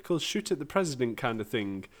typical shoot at the president kind of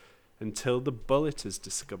thing, until the bullet is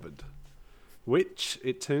discovered, which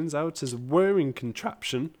it turns out is a whirring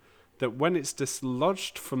contraption that when it's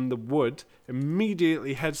dislodged from the wood,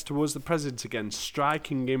 immediately heads towards the president again,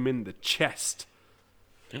 striking him in the chest.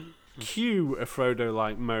 Cue a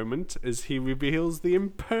Frodo-like moment as he reveals the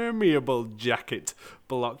impermeable jacket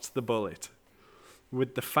blocked the bullet,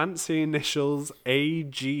 with the fancy initials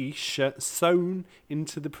AG sewn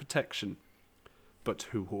into the protection. But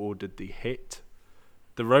who ordered the hit?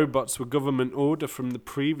 The robots were government order from the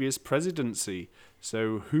previous presidency,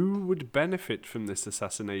 so who would benefit from this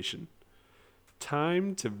assassination?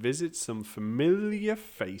 Time to visit some familiar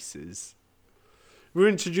faces. We're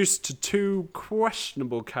introduced to two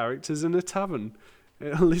questionable characters in a tavern,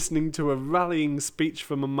 listening to a rallying speech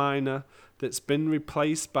from a miner that's been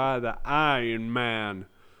replaced by the Iron Man.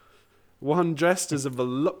 One dressed as a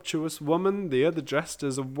voluptuous woman, the other dressed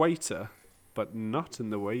as a waiter, but not in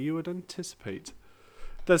the way you would anticipate.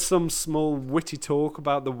 There's some small witty talk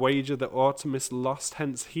about the wager that Artemis lost,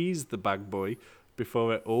 hence he's the bag boy,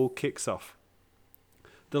 before it all kicks off.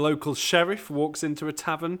 The local sheriff walks into a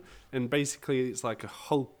tavern, and basically it's like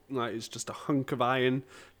it's just a hunk of iron,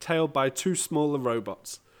 tailed by two smaller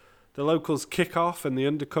robots. The locals kick off, and the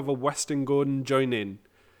undercover West and Gordon join in.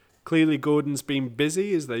 Clearly Gordon's been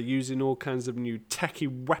busy as they're using all kinds of new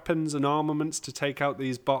techie weapons and armaments to take out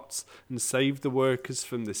these bots and save the workers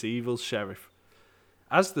from this evil sheriff.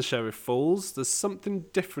 As the sheriff falls, there's something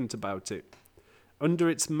different about it. Under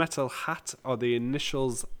its metal hat are the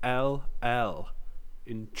initials LL.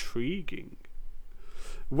 Intriguing.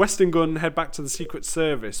 West and Gordon head back to the Secret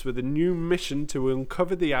Service with a new mission to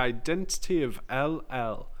uncover the identity of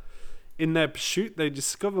LL. In their pursuit, they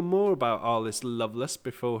discover more about Arliss Lovelace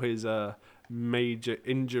before his major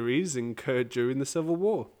injuries incurred during the Civil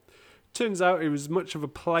War. Turns out he was much of a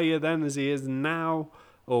player then as he is now,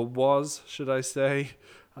 or was, should I say.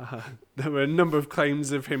 There were a number of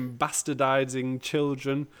claims of him bastardizing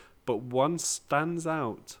children, but one stands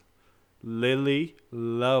out. Lily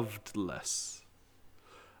Loveless.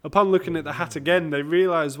 Upon looking at the hat again, they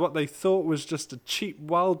realise what they thought was just a cheap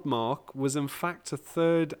wild mark was in fact a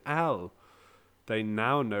third L. They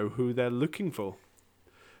now know who they're looking for.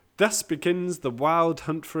 Thus begins the wild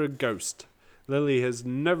hunt for a ghost. Lily has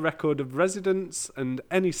no record of residence, and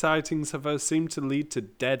any sightings of her seem to lead to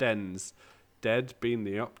dead ends, dead being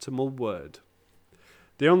the optimal word.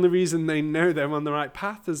 The only reason they know they're on the right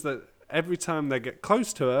path is that every time they get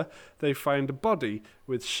close to her, they find a body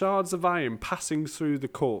with shards of iron passing through the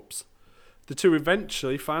corpse. The two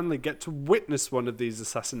eventually finally get to witness one of these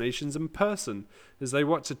assassinations in person, as they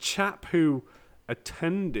watch a chap who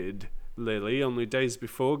attended Lily only days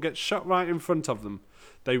before get shot right in front of them.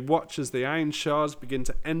 They watch as the iron shards begin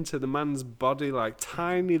to enter the man's body like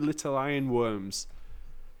tiny little iron worms.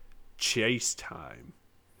 Chase time.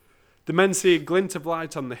 The men see a glint of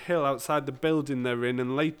light on the hill outside the building they're in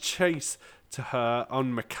and lay chase to her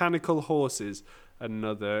on mechanical horses,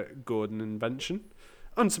 another Gordon invention.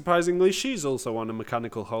 Unsurprisingly, she's also on a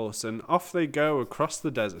mechanical horse, and off they go across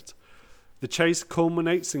the desert. The chase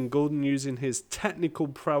culminates in Gordon using his technical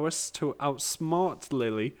prowess to outsmart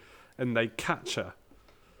Lily, and they catch her.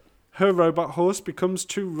 Her robot horse becomes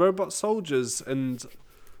two robot soldiers, and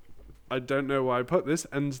I don't know why I put this,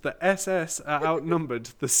 and the SS are outnumbered.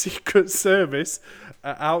 The Secret Service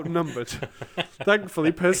are outnumbered.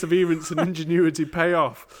 Thankfully, perseverance and ingenuity pay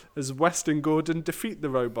off as West and Gordon defeat the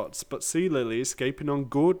robots, but see Lily escaping on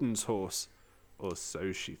Gordon's horse. Or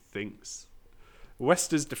so she thinks.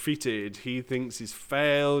 West is defeated. He thinks he's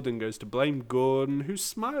failed and goes to blame Gordon, who's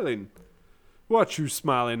smiling. What you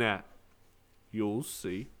smiling at? You'll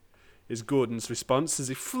see, is Gordon's response as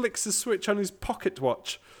he flicks the switch on his pocket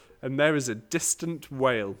watch. And there is a distant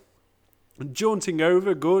wail. Jaunting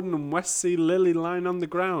over, Gordon and West see Lily lying on the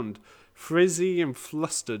ground, Frizzy and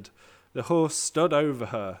flustered, the horse stood over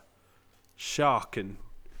her. "Sharkin"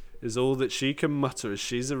 is all that she can mutter as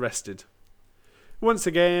she's arrested. Once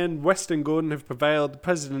again, West and Gordon have prevailed. The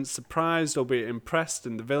president's surprised, albeit impressed,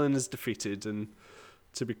 and the villain is defeated. And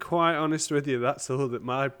to be quite honest with you, that's all that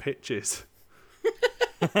my pitch is.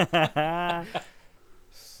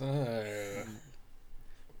 So,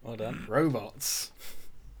 Well done. robots.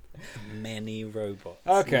 Many robots.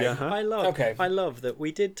 Okay. Yeah. I love that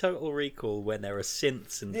we did Total Recall when there are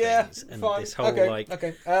synths and Yeah, things, and fine. this whole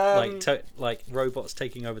Okay. like robots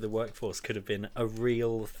taking over the workforce could have been a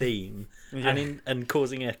real theme, Yeah. and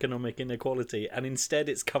causing economic inequality, and instead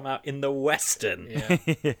it's come out in the Western. Yeah.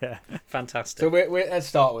 Yeah. Fantastic. So let's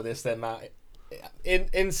start with this then, Matt.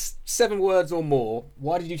 In 7 words or more,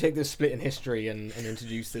 why did you take this split in history and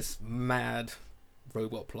introduce this mad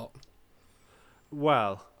robot plot?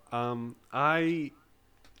 Well, I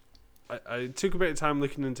took a bit of time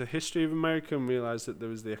looking into history of America and realised that there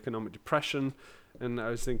was the economic depression, and I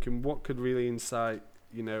was thinking, what could really incite,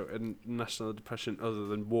 a national depression other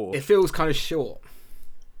than war? It feels kind of short.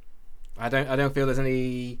 I don't feel there's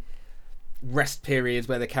any rest periods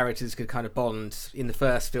where the characters could kind of bond. In the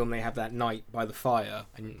first film, they have that night by the fire,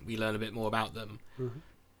 and we learn a bit more about them.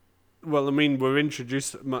 Well, I mean, we're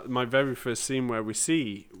introduced. My very first scene where we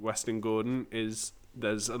see West and Gordon is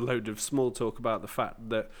there's a load of small talk about the fact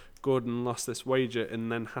that Gordon lost this wager and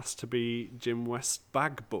then has to be Jim West's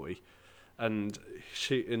bag boy, and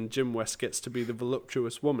Jim West gets to be the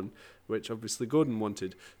voluptuous woman, which obviously Gordon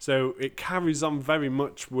wanted. So it carries on very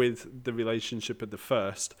much with the relationship of the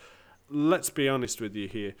first. Let's be honest with you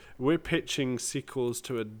here. We're pitching sequels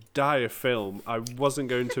to a dire film. I wasn't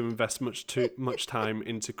going to invest much time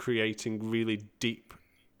into creating really deep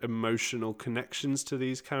emotional connections to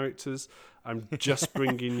these characters. I'm just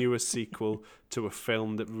bringing you a sequel to a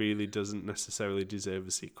film that really doesn't necessarily deserve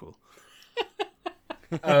a sequel.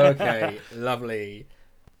 Okay, lovely.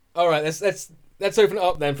 All right, let's open it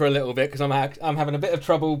up then for a little bit, because I'm having a bit of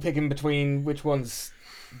trouble picking between which one's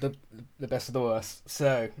the best of the worst.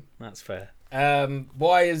 So That's fair. go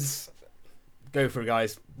for it,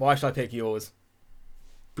 guys. Why should I pick yours?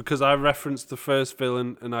 Because I referenced the first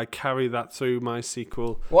villain and I carry that through my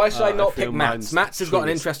sequel. Why should I not feel pick Matt's? mine's Matt's has got an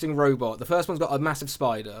truest. interesting robot. The first one's got a massive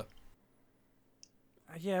spider.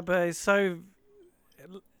 Yeah, but it's so.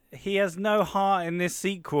 He has no heart in this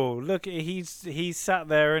sequel. Look, he sat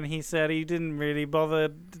there and he said he didn't really bother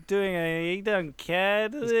doing it. He don't care,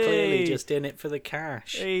 does He's he? clearly just in it for the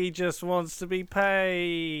cash. He just wants to be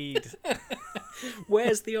paid.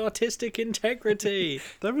 Where's the artistic integrity?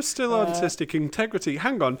 There is still artistic integrity.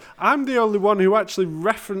 Hang on, I'm the only one who actually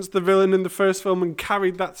referenced the villain in the first film and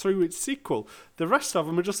carried that through its sequel. The rest of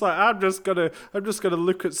them are just like, I'm just gonna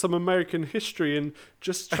look at some American history and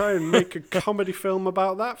just try and make a comedy film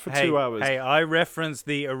about that for 2 hours. Hey, I referenced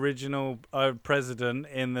the original president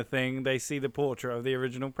in the thing. They see the portrait of the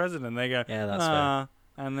original president. They go, Yeah, that's fair.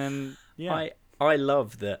 And then, yeah. I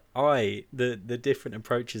love that the different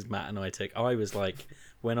approaches Matt and I took. I was like,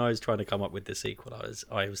 when I was trying to come up with the sequel,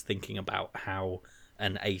 I was thinking about how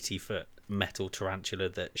an 80-foot metal tarantula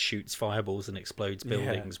that shoots fireballs and explodes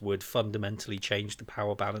buildings would fundamentally change the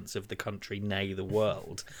power balance of the country, nay the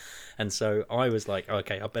world. And so I was like,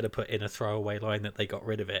 okay, I better put in a throwaway line that they got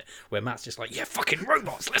rid of it, where Matt's just like, yeah, fucking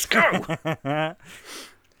robots, let's go.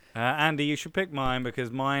 Andy, you should pick mine, because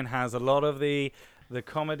mine has a lot of the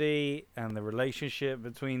comedy and the relationship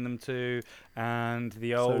between them two, and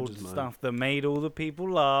the old does mine. stuff that made all the people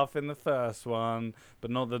laugh in the first one, but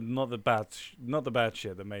not the bad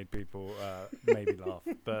shit that made people maybe laugh,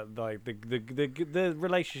 but like the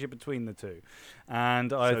relationship between the two.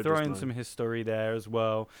 And I So throw does in mine. some history there as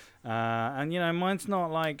well. And mine's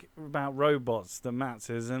not like about robots that Matt's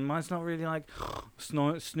is, and mine's not really like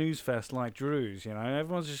snooze fest like Drew's.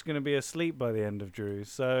 Everyone's just going to be asleep by the end of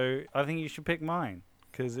Drew's. So I think you should pick mine,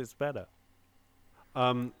 because it's better.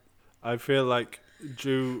 I feel like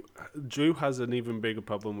Drew has an even bigger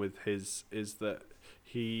problem with his, is that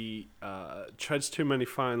he treads too many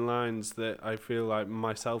fine lines that I feel like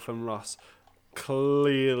myself and Ross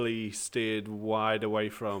clearly steered wide away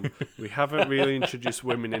from. We haven't really introduced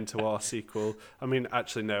women into our sequel. I mean,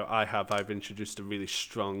 actually, no, I've introduced a really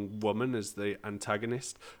strong woman as the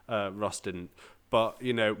antagonist. Ross didn't. But,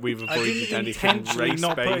 we've avoided anything Intentionally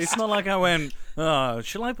not put, race-based. it's not like I went, oh,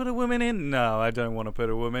 shall I put a woman in? No, I don't want to put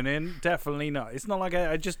a woman in. Definitely not. It's not like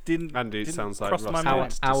I just didn't. Andy, it didn't sounds like cross Ross my had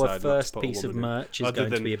mind. to Our decide not to first put a piece of woman in. merch is Other going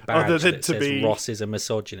to than- be a other badge than that to says be- Ross is a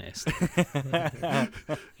misogynist.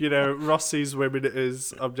 Ross sees women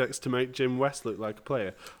as objects to make Jim West look like a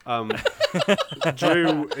player.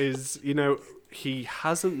 Drew is, he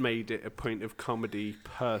hasn't made it a point of comedy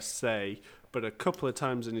per se, but a couple of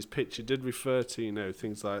times in his pitch he did refer to,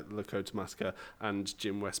 things like Lakota Massacre and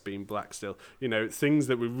Jim West being black still. Things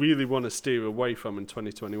that we really want to steer away from in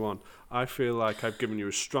 2021. I feel like I've given you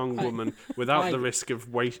a strong woman without the risk of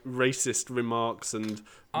racist remarks and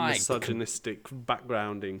misogynistic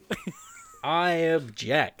backgrounding. I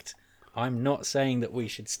object. I'm not saying that we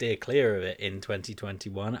should steer clear of it in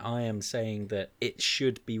 2021. I am saying that it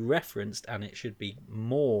should be referenced and it should be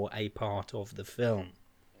more a part of the film.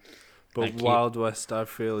 But Wild West, I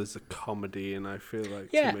feel, is a comedy, and I feel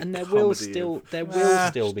like and there will still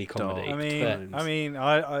be comedy.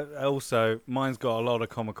 I also, mine's got a lot of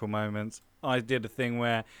comical moments. I did a thing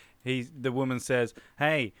where the woman says,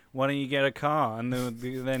 "Hey, why don't you get a car?" And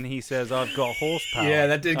then he says, "I've got horsepower." Yeah,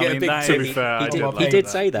 that did get a big to be fair, he did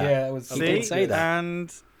say that. Yeah, it was. He did say that.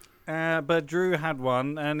 And but Drew had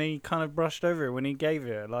one, and he kind of brushed over it when he gave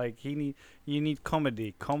it. Like you need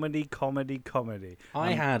comedy.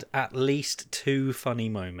 I had at least 2 funny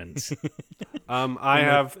moments. I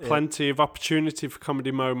have plenty of opportunity for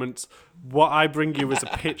comedy moments. What I bring you is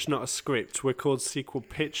a pitch, not a script. We're called Sequel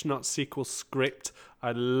Pitch, not Sequel Script.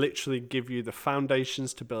 I literally give you the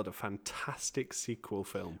foundations to build a fantastic sequel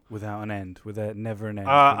film. Without an end, with never an end.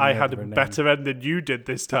 I had a better end than you did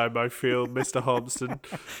this time, I feel, Mr. Hobson.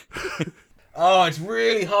 Oh, it's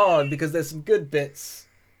really hard because there's some good bits.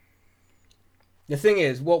 The thing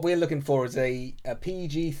is, what we're looking for is a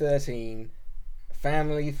PG-13,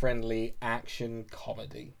 family-friendly action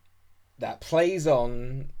comedy that plays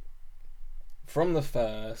on from the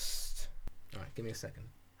first. All right, give me a second.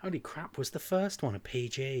 Holy crap, was the first one a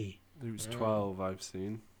PG? It was 12, I've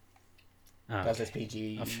seen. Oh, That says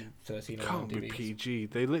PG-13 on Can't be IMDb. PG.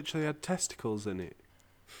 They literally had testicles in it.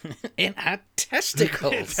 It had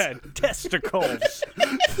testicles. Testicles.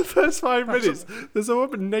 The first 5 minutes, there's a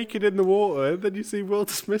woman naked in the water, and then you see Will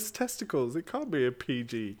Smith's testicles. It can't be a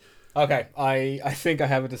PG. Okay, I think I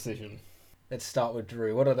have a decision. Let's start with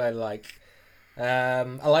Drew. What did I like? I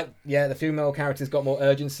like, the female character's got more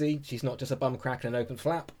urgency. She's not just a bum crack and an open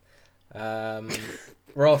flap.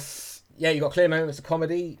 Ross, you got clear moments of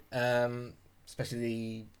comedy,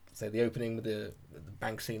 especially the opening with the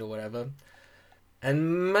bank scene or whatever.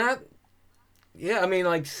 And Matt,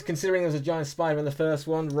 considering there's a giant spider in the first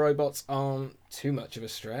one, robots aren't too much of a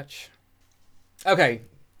stretch. Okay,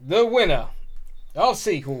 the winner of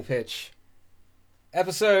Sequel Pitch.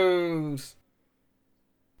 Episode...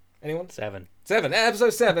 Anyone? 7.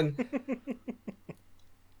 Episode 7.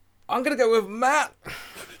 I'm going to go with Matt.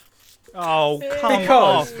 Oh, come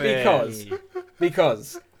on.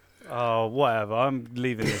 Because. Oh, whatever. I'm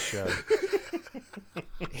leaving this show.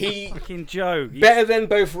 He fucking joke. Better than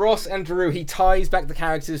both Ross and Drew, he ties back the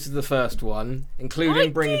characters to the first one,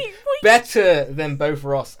 including bringing better than both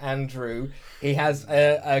Ross and Drew. He has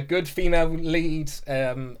a good female lead,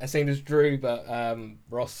 same as Drew, but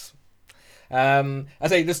Ross. I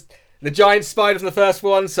say this, the giant spider from the first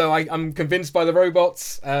one, so I'm convinced by the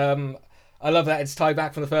robots. I love that it's tied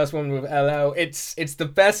back from the first one with LL. It's the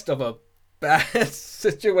best of a bad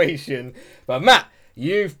situation. But Matt,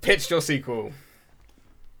 you've pitched your sequel.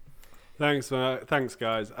 Thanks,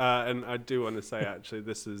 guys. And I do want to say, actually,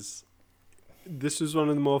 this was one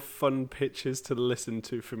of the more fun pitches to listen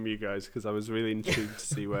to from you guys, because I was really intrigued to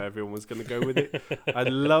see where everyone was going to go with it. I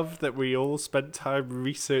love that we all spent time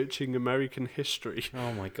researching American history.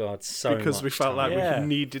 Oh my god, so because much we felt time. like we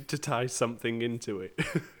needed to tie something into it.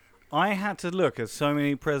 I had to look at so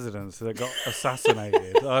many presidents that got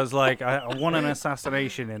assassinated. I was like, I want an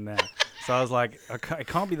assassination in there. So I was like, it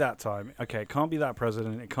can't be that time. Okay, it can't be that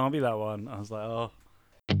president. It can't be that one. I was like, oh.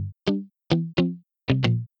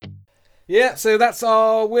 Yeah, so that's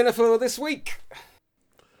our winner for this week.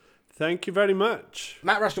 Thank you very much.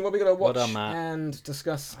 Matt Rushton, what are we going to watch Well done, Matt. and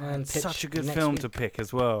discuss and pitch? Such a good next film week? to pick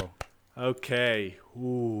as well. Okay.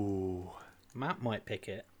 Ooh. Matt might pick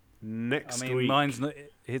it. Next I mean, week.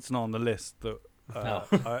 it's not on the list, that, No.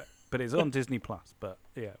 but it's on Disney Plus. But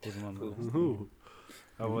yeah, it wasn't on the list. Ooh.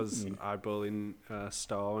 I was eyeballing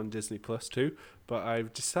Star on Disney Plus too, but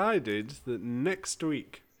I've decided that next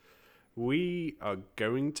week we are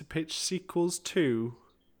going to pitch sequels to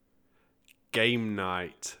Game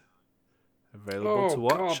Night. Available to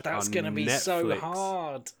watch God, that's on gonna be Netflix. so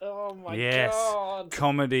hard. Oh my Yes, god.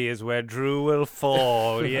 comedy is where Drew will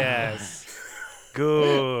fall. Yes,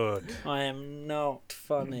 good. I am not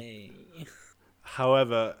funny.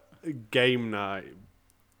 However, Game Night,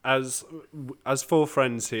 as 4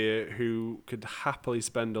 friends here who could happily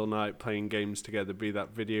spend all night playing games together, be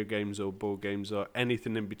that video games or board games or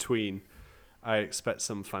anything in between, I expect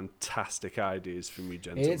some fantastic ideas from you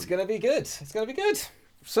gentlemen. It's going to be good. It's going to be good.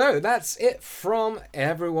 So that's it from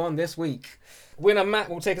everyone this week. Winner Matt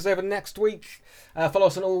will take us over next week. Follow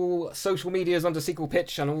us on all social medias under Sequel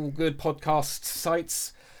Pitch and all good podcast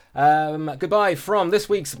sites. Goodbye from this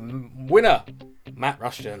week's winner, Matt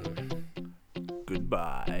Rushton.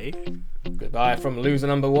 Goodbye. Goodbye from loser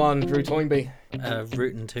number 1, Drew Toynbee.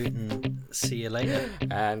 Rootin' tootin', see you later.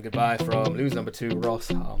 And goodbye from loser number 2, Ross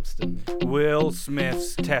Harmston. Will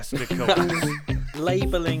Smith's testicles.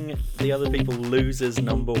 Labelling the other people losers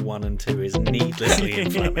number 1 and 2 is needlessly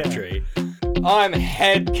inflammatory. I'm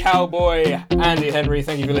head cowboy Andy Henry.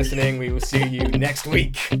 Thank you for listening. We will see you next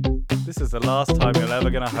week. This is the last time you're ever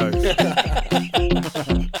going to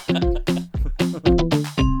host.